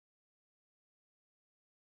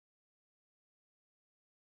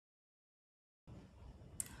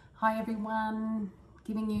Hi everyone,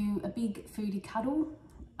 giving you a big foodie cuddle.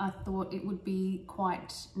 I thought it would be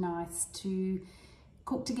quite nice to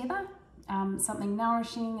cook together, something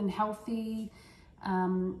nourishing and healthy,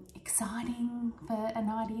 exciting for a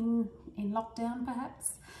night in lockdown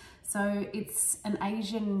perhaps. So it's an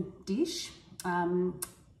Asian dish,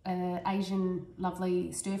 Asian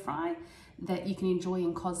lovely stir fry that you can enjoy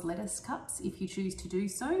in cos lettuce cups if you choose to do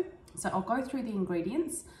so. So I'll go through the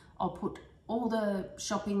ingredients. I'll put all the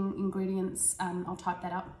shopping ingredients, I'll type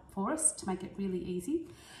that up for us to make it really easy.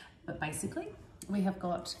 But basically, we have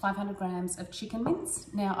got 500 grams of chicken mince.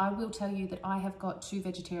 Now, I will tell you that I have got 2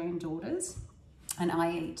 vegetarian daughters and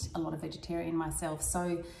I eat a lot of vegetarian myself.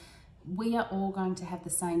 So we are all going to have the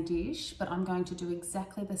same dish, but I'm going to do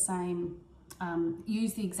exactly the same,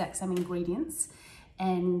 use the exact same ingredients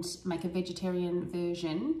and make a vegetarian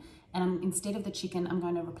version. And instead of the chicken, I'm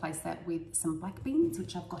going to replace that with some black beans,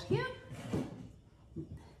 which I've got here.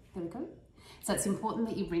 There we go. So it's important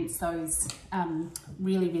that you rinse those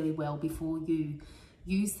really, really well before you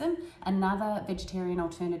use them. Another vegetarian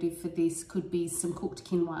alternative for this could be some cooked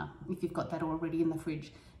quinoa, if you've got that already in the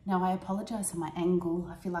fridge. Now, I apologize for my angle.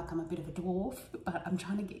 I feel like I'm a bit of a dwarf, but I'm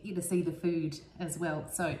trying to get you to see the food as well.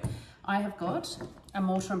 So I have got a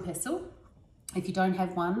mortar and pestle. If you don't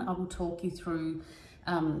have one, I will talk you through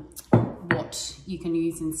what you can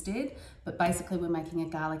use instead. But basically, we're making a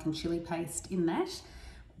garlic and chili paste in that.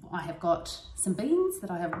 I have got some beans that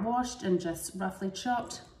I have washed and just roughly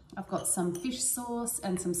chopped. I've got some fish sauce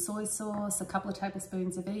and some soy sauce, a couple of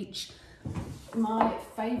tablespoons of each. My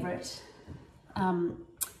favorite, I'm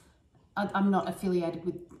not affiliated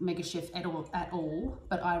with Mega Chef at all,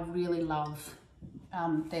 but I really love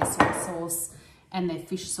their soy sauce and their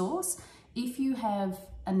fish sauce. If you have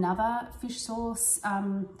another fish sauce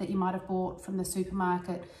that you might have bought from the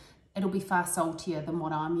supermarket, it'll be far saltier than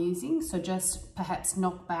what I'm using. So just perhaps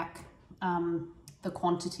knock back the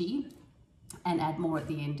quantity and add more at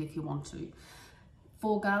the end if you want to.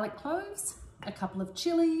 4 garlic cloves, a couple of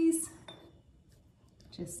chilies,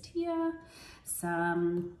 just here,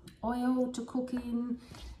 some oil to cook in,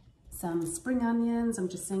 some spring onions. I'm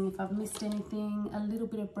just seeing if I've missed anything, a little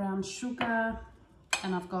bit of brown sugar,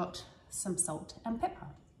 and I've got some salt and pepper.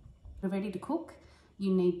 We're ready to cook.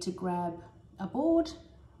 You need to grab a board.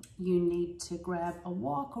 You need to grab a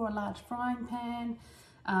wok or a large frying pan.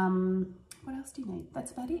 What else do you need?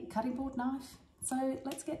 That's about it. Cutting board, knife. So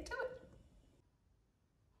let's get to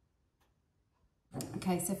it.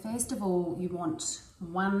 Okay, so first of all, you want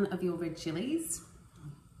 1 of your red chilies,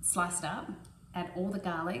 slice it up, add all the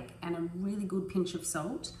garlic and a really good pinch of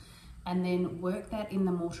salt, and then work that in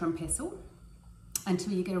the mortar and pestle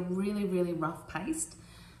until you get a really, really rough paste.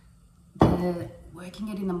 Working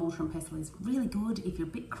it in the mortar and pestle is really good if you're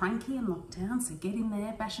a bit cranky and locked down, so get in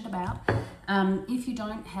there, bash it about. If you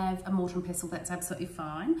don't have a mortar and pestle, that's absolutely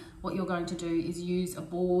fine. What you're going to do is use a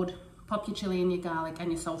board, pop your chili and your garlic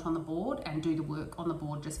and your salt on the board and do the work on the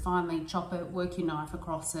board. Just finely chop it, work your knife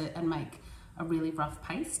across it and make a really rough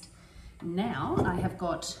paste. Now I have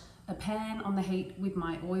got a pan on the heat with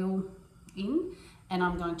my oil in, and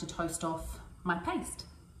I'm going to toast off my paste.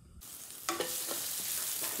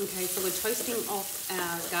 Okay, so we're toasting off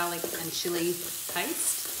our garlic and chili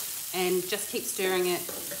paste, and just keep stirring it.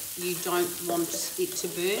 You don't want it to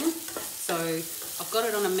burn. So I've got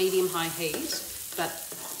it on a medium-high heat, but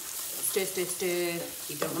stir, stir, stir.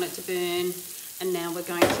 You don't want it to burn. And now we're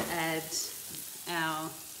going to add our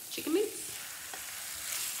chicken mince.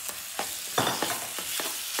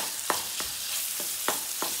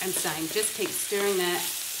 And same, just keep stirring that.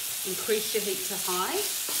 Increase your heat to high.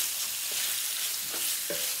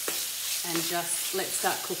 And just let's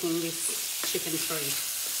start cooking this chicken through.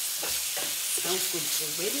 Smells good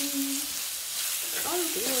already. So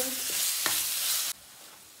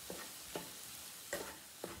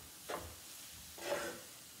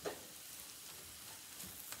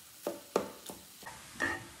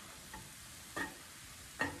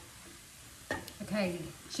good. Okay,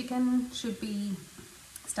 chicken should be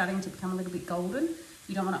starting to become a little bit golden.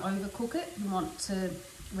 You don't want to overcook it. You want to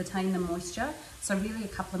retain the moisture. So really a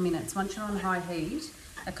couple of minutes. Once you're on high heat,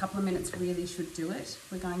 a couple of minutes really should do it.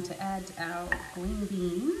 We're going to add our green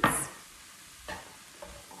beans.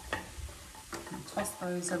 And toss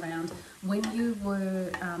those around. When you were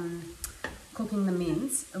cooking the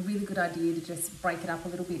mince, a really good idea to just break it up a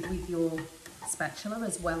little bit with your spatula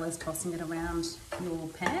as well as tossing it around your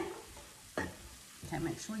pan. Okay,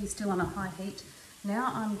 make sure you're still on a high heat.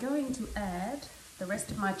 Now I'm going to add the rest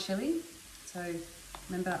of my chili. So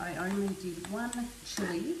remember, I only did 1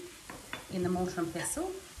 chili in the mortar and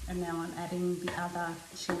pestle, and now I'm adding the other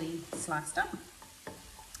chili sliced up.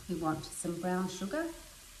 You want some brown sugar,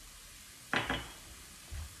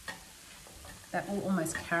 That will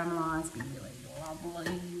almost caramelise, be really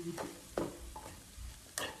lovely.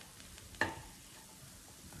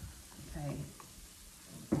 Okay,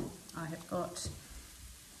 I have got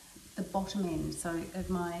the bottom end of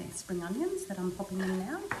my spring onions that I'm popping in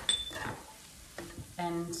now.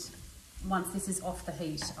 And once this is off the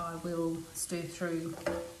heat, I will stir through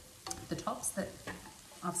the tops that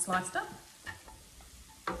I've sliced up.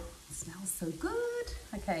 It smells so good.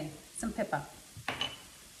 Okay, some pepper.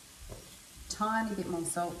 Tiny bit more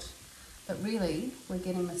salt. But really, we're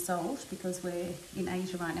getting the salt because we're in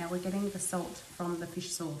Asia right now. We're getting the salt from the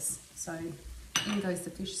fish sauce. So in goes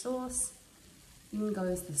the fish sauce. In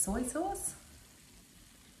goes the soy sauce.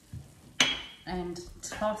 And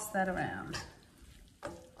toss that around.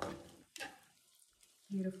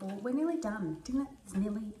 Beautiful. We're nearly done. Dinner is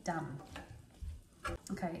nearly done.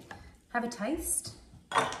 Okay, have a taste.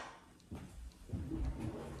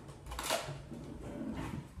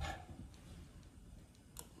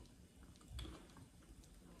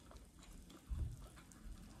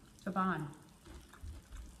 Divine.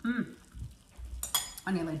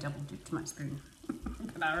 I nearly double dipped my spoon,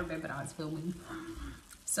 but I remembered I was filming.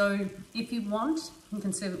 So if you want, you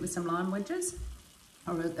can serve it with some lime wedges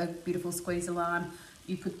or a beautiful squeeze of lime.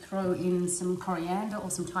 You could throw in some coriander or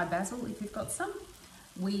some Thai basil if you've got some.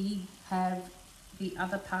 We have the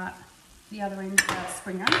other end of our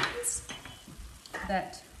spring onions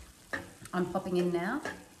that I'm popping in now.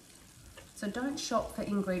 So don't shop for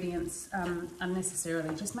ingredients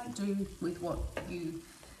unnecessarily. Just make do with what you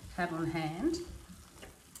have on hand.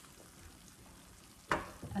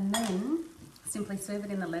 And then simply serve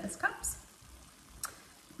it in the lettuce cups.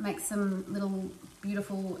 Make some little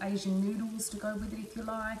beautiful Asian noodles to go with it if you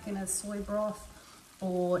like, in a soy broth,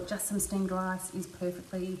 or just some steamed rice is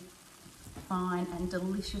perfectly fine and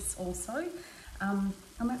delicious also. And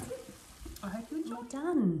that's it. I hope you enjoyed. Well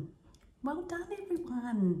done. Well done,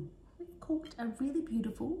 everyone. We've cooked a really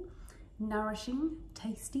beautiful, nourishing,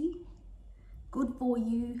 tasty, good for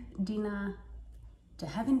you dinner to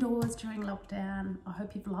have indoors during lockdown. I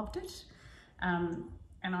hope you've loved it. And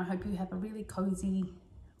I hope you have a really cozy,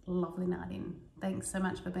 lovely night in. Thanks so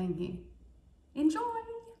much for being here. Enjoy!